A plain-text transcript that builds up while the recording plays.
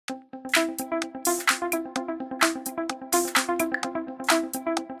Hey,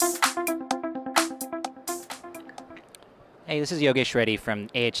 this is Yogesh Reddy from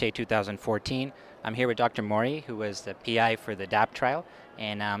AHA 2014. I'm here with Dr. Mauri, who was the PI for the DAPT trial,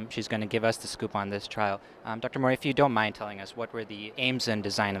 and she's going to give us the scoop on this trial. Dr. Mauri, if you don't mind telling us, what were the aims and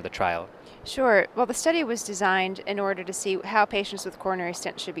design of the trial? Sure. Well, the study was designed in order to see how patients with coronary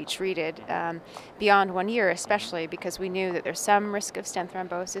stents should be treated beyond 1 year, especially because we knew that there's some risk of stent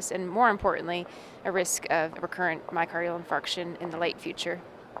thrombosis and, more importantly, a risk of recurrent myocardial infarction in the late future.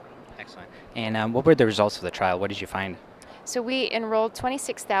 Excellent. And what were the results of the trial? What did you find? So we enrolled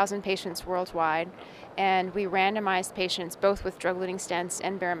 26,000 patients worldwide, and we randomized patients both with drug-eluting stents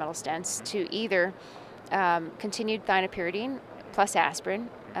and bare metal stents to either continued thienopyridine plus aspirin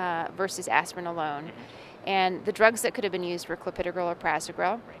versus aspirin alone. And the drugs that could have been used were clopidogrel or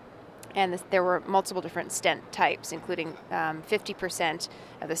prasugrel. And there were multiple different stent types, including 50%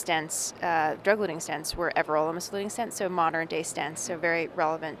 of the stents, drug-eluting stents, were everolimus-eluting stents, so modern-day stents, so very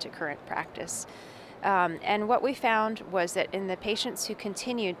relevant to current practice. And what we found was that in the patients who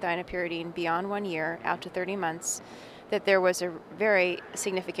continued thienopyridine beyond 1 year, out to 30 months, that there was a very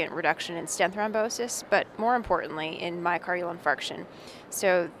significant reduction in stent thrombosis, but more importantly, in myocardial infarction.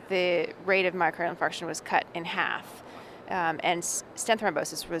 So the rate of myocardial infarction was cut in half, and stent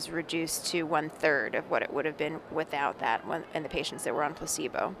thrombosis was reduced to 1/3 of what it would have been without that in the patients that were on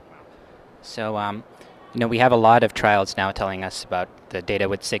placebo. So, we have a lot of trials now telling us about the data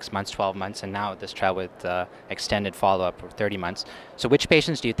with 6 months, 12 months, and now this trial with extended follow-up of 30 months. So which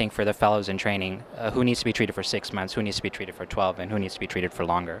patients do you think, for the fellows in training, who needs to be treated for 6 months, who needs to be treated for 12, and who needs to be treated for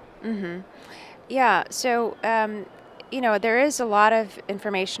longer? Yeah, so there is a lot of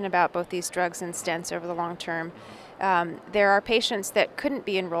information about both these drugs and stents over the long term. There are patients that couldn't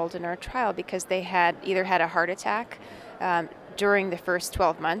be enrolled in our trial because they had either had a heart attack during the first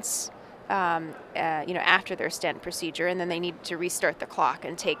 12 months, after their stent procedure, and then they needed to restart the clock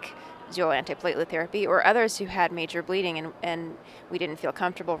and take dual antiplatelet therapy, or others who had major bleeding and we didn't feel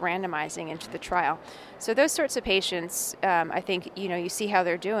comfortable randomizing into the trial. So those sorts of patients, I think, you see how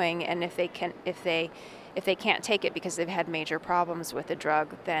they're doing, and if they can't take it because they've had major problems with the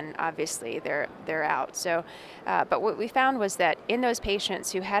drug, then obviously they're out. So, but what we found was that in those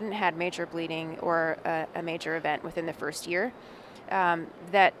patients who hadn't had major bleeding or a major event within the first year,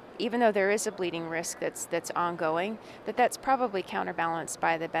 that even though there is a bleeding risk that's ongoing, that's probably counterbalanced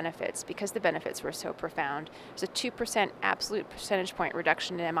by the benefits, because the benefits were so profound. There's a 2% absolute percentage point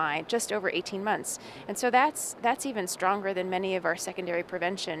reduction in MI just over 18 months. And so that's even stronger than many of our secondary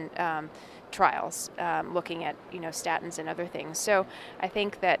prevention trials, looking at statins and other things. So I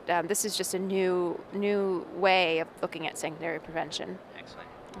think that this is just a new way of looking at secondary prevention. Excellent.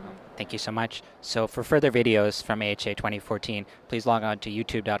 Thank you so much. So for further videos from AHA 2014, please log on to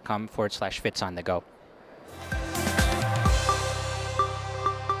youtube.com/fitsonthego.